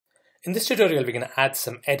In this tutorial, we're going to add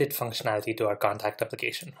some edit functionality to our contact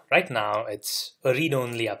application. Right now, it's a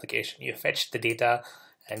read-only application. You fetch the data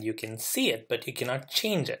and you can see it, but you cannot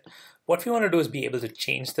change it. What we want to do is be able to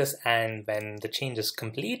change this, and when the change is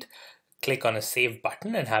complete, click on a save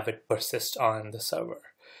button and have it persist on the server.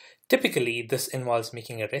 Typically, this involves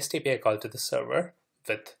making a REST API call to the server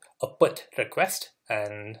with a put request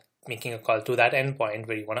and making a call to that endpoint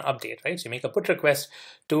where you want to update, right? So you make a put request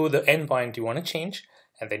to the endpoint you want to change,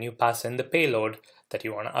 and then you pass in the payload that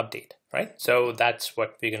you want to update, right? So that's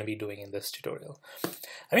what we're going to be doing in this tutorial.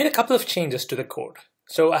 I made a couple of changes to the code.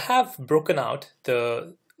 So I have broken out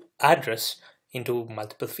the address into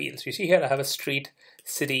multiple fields. You see here I have a street,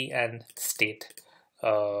 city, and state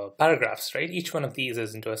paragraphs, right? Each one of these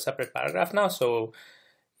is into a separate paragraph now. So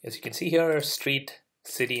as you can see here, street,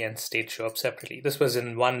 city, and state show up separately. This was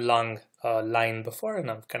in one long line before,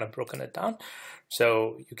 and I've kind of broken it down.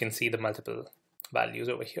 So you can see the multiple values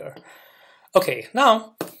over here. Okay,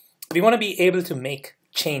 now we want to be able to make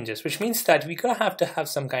changes, which means that we're going to have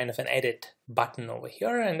some kind of an edit button over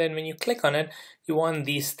here, and then when you click on it, you want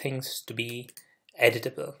these things to be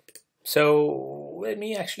editable. So let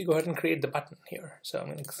me actually go ahead and create the button here. So I'm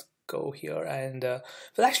going to go here and, well,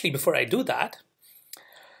 actually before I do that,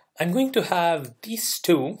 I'm going to have these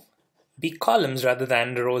two be columns rather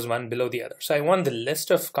than the rows one below the other. So I want the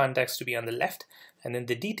list of contacts to be on the left and then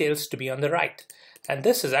the details to be on the right. And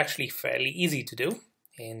this is actually fairly easy to do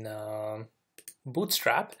in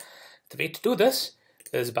Bootstrap. The way to do this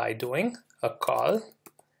is by doing a call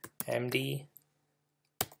md6.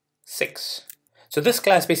 So this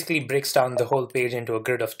class basically breaks down the whole page into a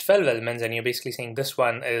grid of 12 elements, and you're basically saying this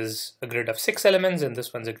one is a grid of 6 elements and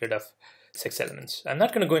this one's a grid of 6 elements. I'm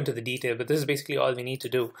not going to go into the detail, but this is basically all we need to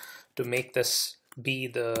do to make this be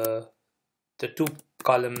the two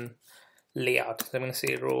column layout. So I'm going to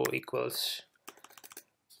say row equals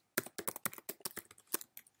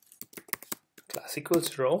class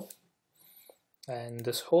equals row, and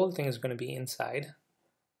this whole thing is going to be inside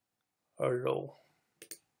a row.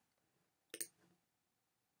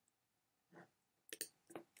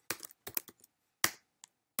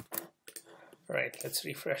 All right, let's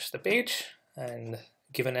refresh the page, and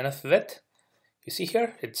given enough width, you see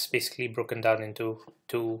here it's basically broken down into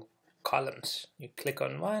two columns. You click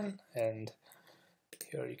on one, and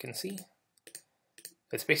here you can see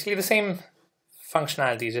it's basically the same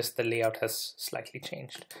functionality, just the layout has slightly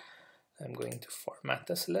changed. I'm going to format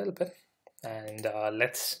this a little bit, and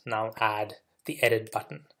let's now add the edit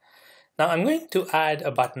button. Now I'm going to add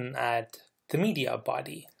a button at the media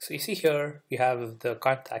body. So you see here we have the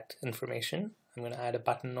contact information. I'm going to add a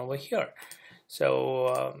button over here. So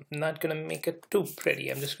I'm not going to make it too pretty.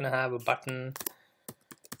 I'm just going to have a button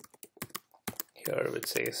here which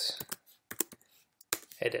says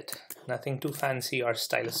edit. Nothing too fancy or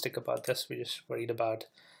stylistic about this. We're just worried about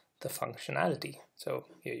the functionality. So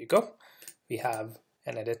here you go. We have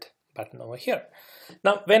an edit button over here.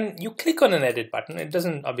 Now, when you click on an edit button, it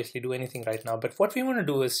doesn't obviously do anything right now, but what we want to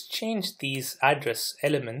do is change these address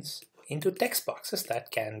elements into text boxes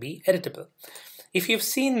that can be editable. If you've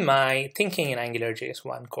seen my Thinking in AngularJS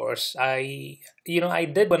 1 course, I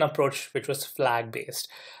did one approach which was flag based.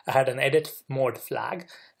 I had an edit mode flag,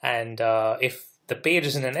 and if the page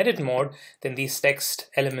is in an edit mode, then these text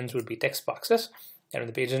elements would be text boxes, and if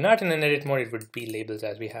the page is not in an edit mode, it would be labels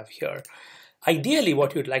as we have here. Ideally,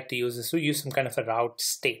 what you'd like to use is to use some kind of a route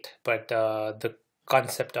state, but the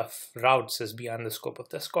concept of routes is beyond the scope of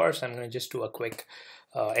this course. I'm going to just do a quick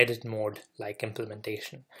edit mode like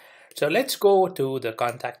implementation. So let's go to the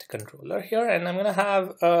contact controller here, and I'm going to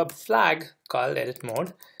have a flag called edit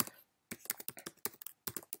mode,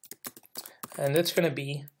 and it's going to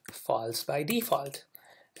be false by default.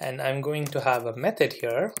 And I'm going to have a method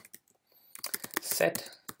here, set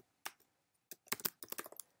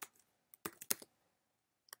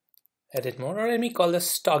edit mode, or let me call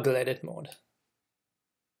this toggle edit mode.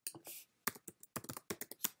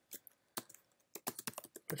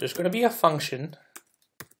 Which is going to be a function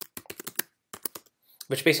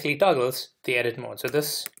which basically toggles the edit mode. So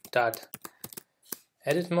this dot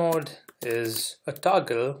edit mode is a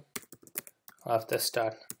toggle of this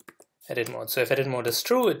dot edit mode. So if edit mode is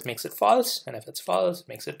true, it makes it false, and if it's false, it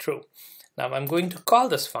makes it true. Now I'm going to call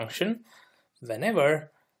this function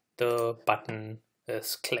whenever the button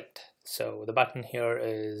is clicked. So the button here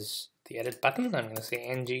is the edit button. I'm going to say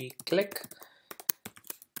ng click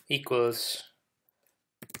equals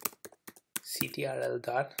ctrl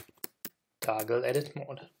dot toggle edit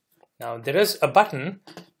mode. Now there is a button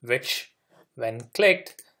which, when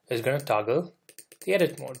clicked, is going to toggle the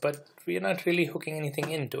edit mode, but we're not really hooking anything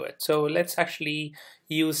into it. So let's actually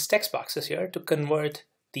use text boxes here to convert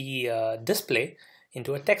the display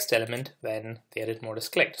into a text element when the edit mode is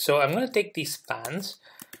clicked. So I'm going to take these spans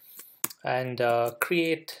and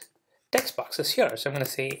create text boxes here. So I'm going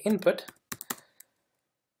to say input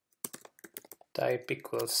type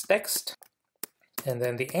equals text, and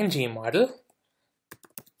then the ng model,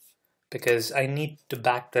 because I need to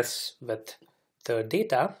back this with the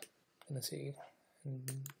data. Let's see,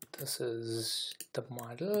 this is the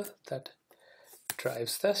model that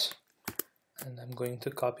drives this, and I'm going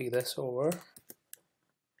to copy this over.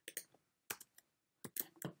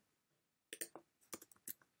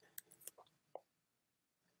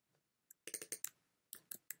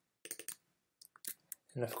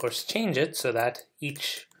 And of course change it so that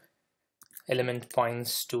each element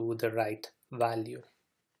points to the right value.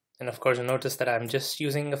 And of course notice that I'm just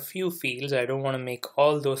using a few fields. I don't want to make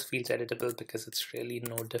all those fields editable because it's really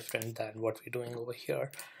no different than what we're doing over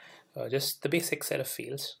here. Just the basic set of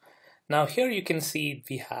fields. Now here you can see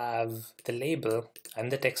we have the label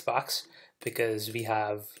and the text box because we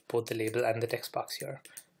have both the label and the text box here.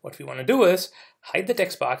 What we want to do is hide the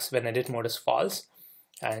text box when edit mode is false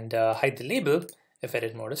and hide the label if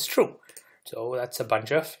edit mode is true. So that's a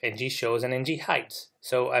bunch of ng shows and ng hides.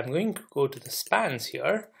 So I'm going to go to the spans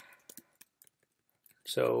here.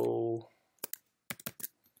 So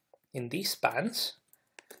in these spans,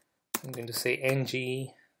 I'm going to say ng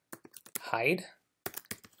hide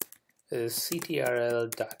is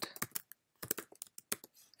ctrl dot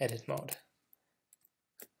edit mode,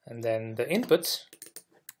 and then the inputs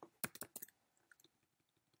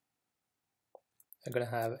are going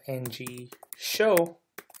to have ng show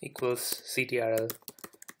equals ctrl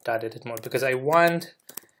dot edit mode because I want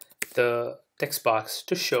the text box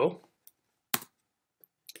to show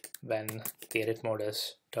when the edit mode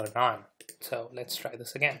is turned on. So let's try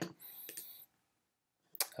this again.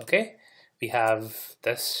 Okay, we have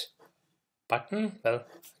this button. Well,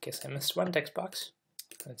 I guess I missed one text box.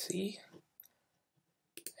 Let's see.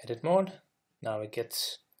 Edit mode. Now it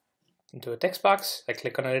gets into a text box. I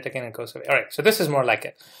click on edit again, it goes away. All right, so this is more like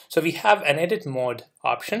it. So we have an edit mode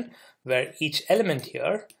option where each element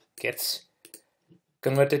here gets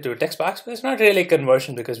converted to a text box, but it's not really a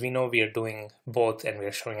conversion because we know we are doing both and we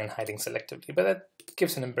are showing and hiding selectively, but that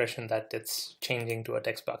gives an impression that it's changing to a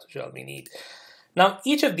text box, which is all we need. Now,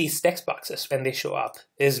 each of these text boxes, when they show up,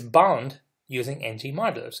 is bound using ng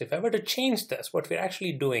model. So if I were to change this, what we're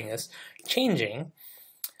actually doing is changing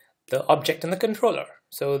the object in the controller.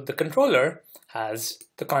 So the controller has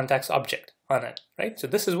the contacts object on it, right? So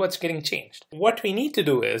this is what's getting changed. What we need to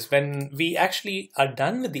do is when we actually are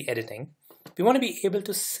done with the editing, we want to be able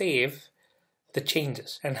to save the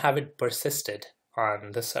changes and have it persisted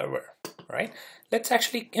on the server, right? Let's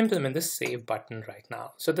actually implement this save button right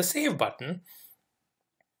now. So the save button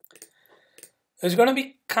is going to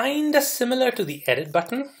be kind of similar to the edit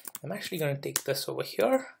button. I'm actually going to take this over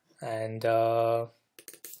here and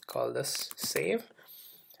call this save.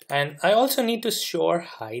 And I also need to show or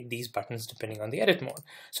hide these buttons depending on the edit mode.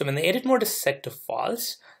 So when the edit mode is set to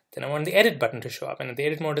false, then I want the edit button to show up. And if the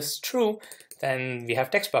edit mode is true, then we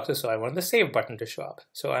have text boxes, so I want the save button to show up.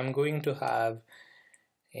 So I'm going to have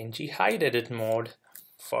ng hide edit mode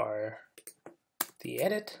for the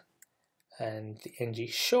edit and the ng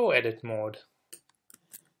show edit mode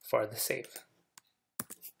for the save.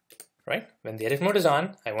 Right? When the edit mode is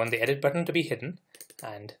on, I want the edit button to be hidden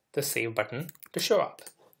and the save button to show up.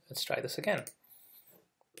 Let's try this again.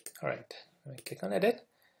 All right, let me click on edit.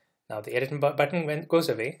 Now the edit button goes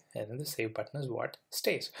away and then the save button is what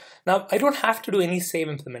stays. Now I don't have to do any save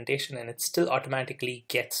implementation and it still automatically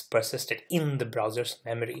gets persisted in the browser's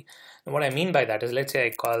memory. And what I mean by that is, let's say I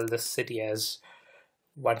call this city as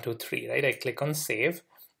 123, right? I click on save.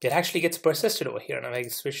 It actually gets persisted over here. Now I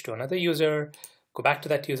switch to another user, go back to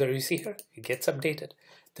that user, you see here, it gets updated.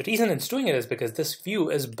 The reason it's doing it is because this view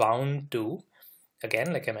is bound to,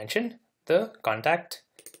 again, like I mentioned, the contact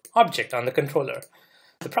object on the controller.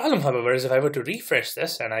 The problem, however, is if I were to refresh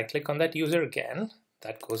this and I click on that user again,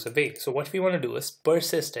 that goes away. So what we want to do is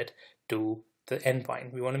persist it to the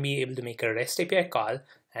endpoint. We want to be able to make a REST API call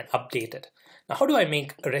and update it. Now, how do I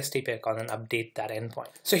make a REST API call and update that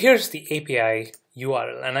endpoint? So here's the API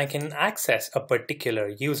URL, and I can access a particular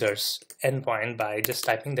user's endpoint by just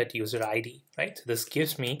typing that user ID, right? So this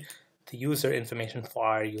gives me the user information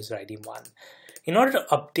for user ID 1. In order to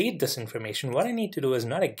update this information, what I need to do is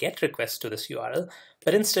not a GET request to this URL,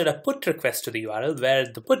 but instead a PUT request to the URL where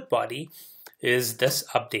the PUT body is this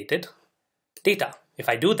updated data. If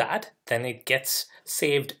I do that, then it gets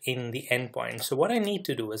saved in the endpoint. So what I need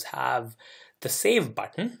to do is have the save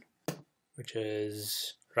button, which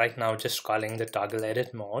is right now just calling the toggle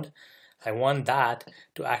edit mode. I want that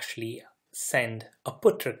to actually send a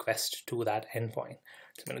put request to that endpoint.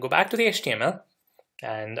 So I'm going to go back to the HTML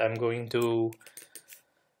and I'm going to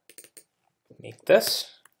make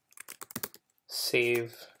this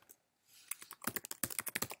save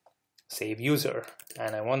user,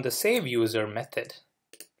 and I want the save user method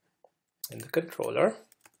in the controller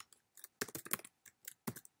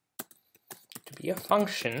to be a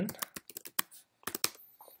function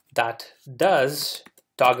that does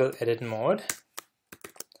toggle edit mode.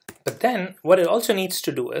 But then what it also needs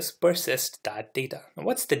to do is persist that data. Now,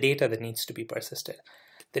 what's the data that needs to be persisted?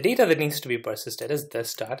 The data that needs to be persisted is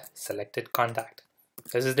this dot selected contact.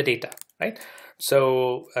 This is the data, right?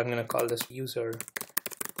 So I'm going to call this user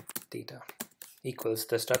data equals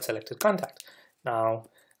this dot selected contact. Now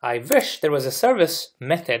I wish there was a service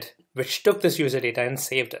method which took this user data and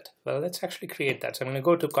saved it. Well, let's actually create that. So I'm going to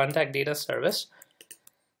go to contact data service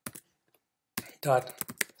dot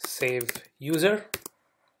save user,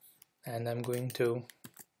 and I'm going to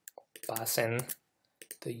pass in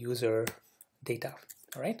the user data.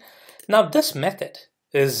 All right. Now this method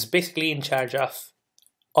is basically in charge of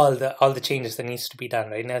all the changes that needs to be done,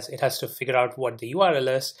 right? And it has to figure out what the URL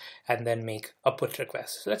is and then make a put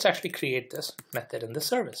request. So let's actually create this method in the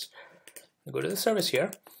service. We go to the service here,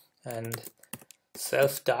 and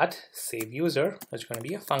self.saveUser is going to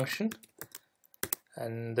be a function,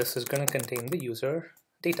 and this is going to contain the user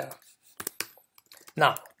data.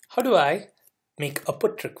 Now, how do I make a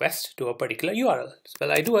put request to a particular URL?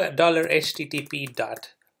 Well, I do a $http.put.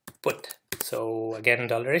 So again,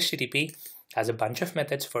 $http has a bunch of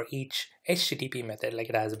methods for each HTTP method. Like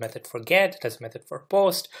it has a method for get, it has a method for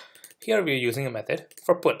post. Here we're using a method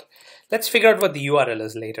for put. Let's figure out what the URL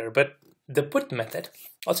is later, but the put method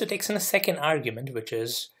also takes in a second argument, which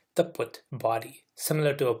is the put body.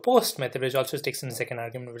 Similar to a post method, which also takes in a second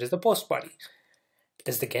argument, which is the post body.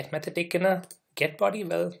 Does the get method take in a get body?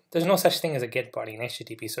 Well, there's no such thing as a get body in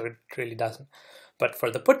HTTP, so it really doesn't. But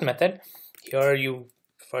for the put method, here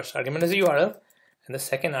first argument is a URL, and the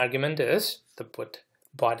second argument is the put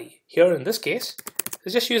body. Here in this case,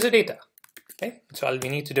 let's just use the data. Okay, that's all we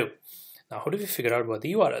need to do. Now, how do we figure out what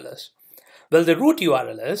the URL is? Well, the root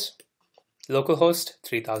URL is localhost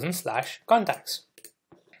 3000/contacts,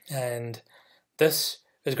 and this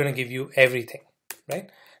is going to give you everything, right?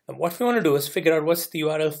 Now, what we want to do is figure out what's the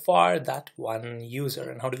URL for that one user,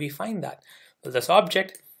 and how do we find that? Well, this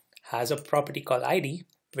object has a property called ID,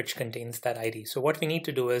 which contains that ID. So what we need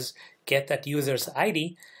to do is get that user's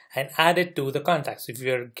ID and add it to the contacts. If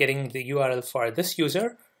you're getting the URL for this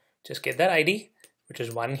user, just get that ID, which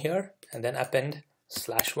is 1 here, and then append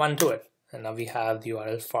 /1 to it. And now we have the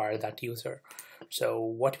URL for that user. So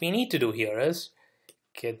what we need to do here is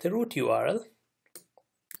get the root URL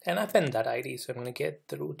and append that ID. So I'm going to get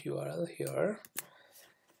the root URL here,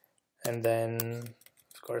 and then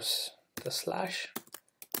of course the slash,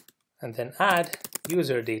 and then add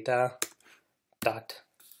user data dot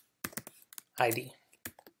ID.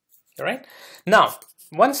 All right. Now,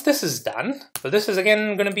 once this is done, well, this is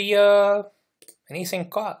again going to be an async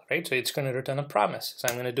call, right? So it's going to return a promise. So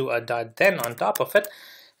I'm going to do a dot then on top of it,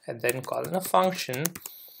 and then call in a function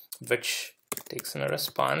which takes in a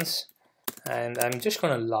response. And I'm just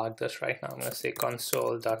going to log this right now. I'm going to say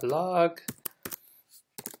console.log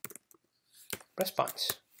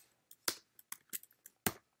response.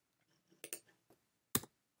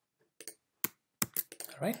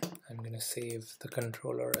 All right, I'm going to save the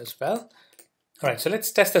controller as well. All right, so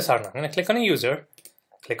let's test this out now. I'm going to click on a user,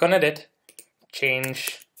 click on edit,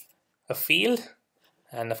 change a field,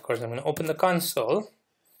 and of course I'm going to open the console,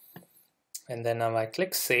 and then now I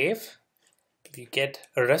click save. We get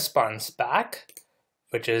a response back,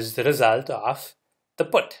 which is the result of the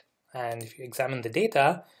put. And if you examine the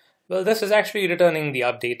data, well, this is actually returning the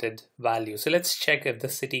updated value. So let's check if the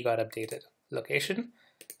city got updated. Location,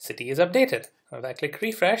 city is updated. If I click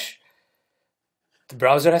refresh, the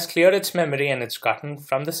browser has cleared its memory and it's gotten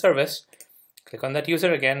from the service. Click on that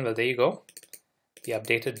user again. Well, there you go. The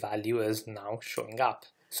updated value is now showing up.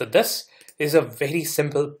 So this is a very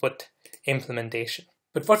simple put implementation.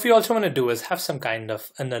 But what we also want to do is have some kind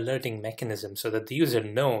of an alerting mechanism so that the user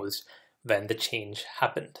knows when the change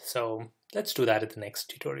happened. So let's do that in the next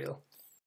tutorial.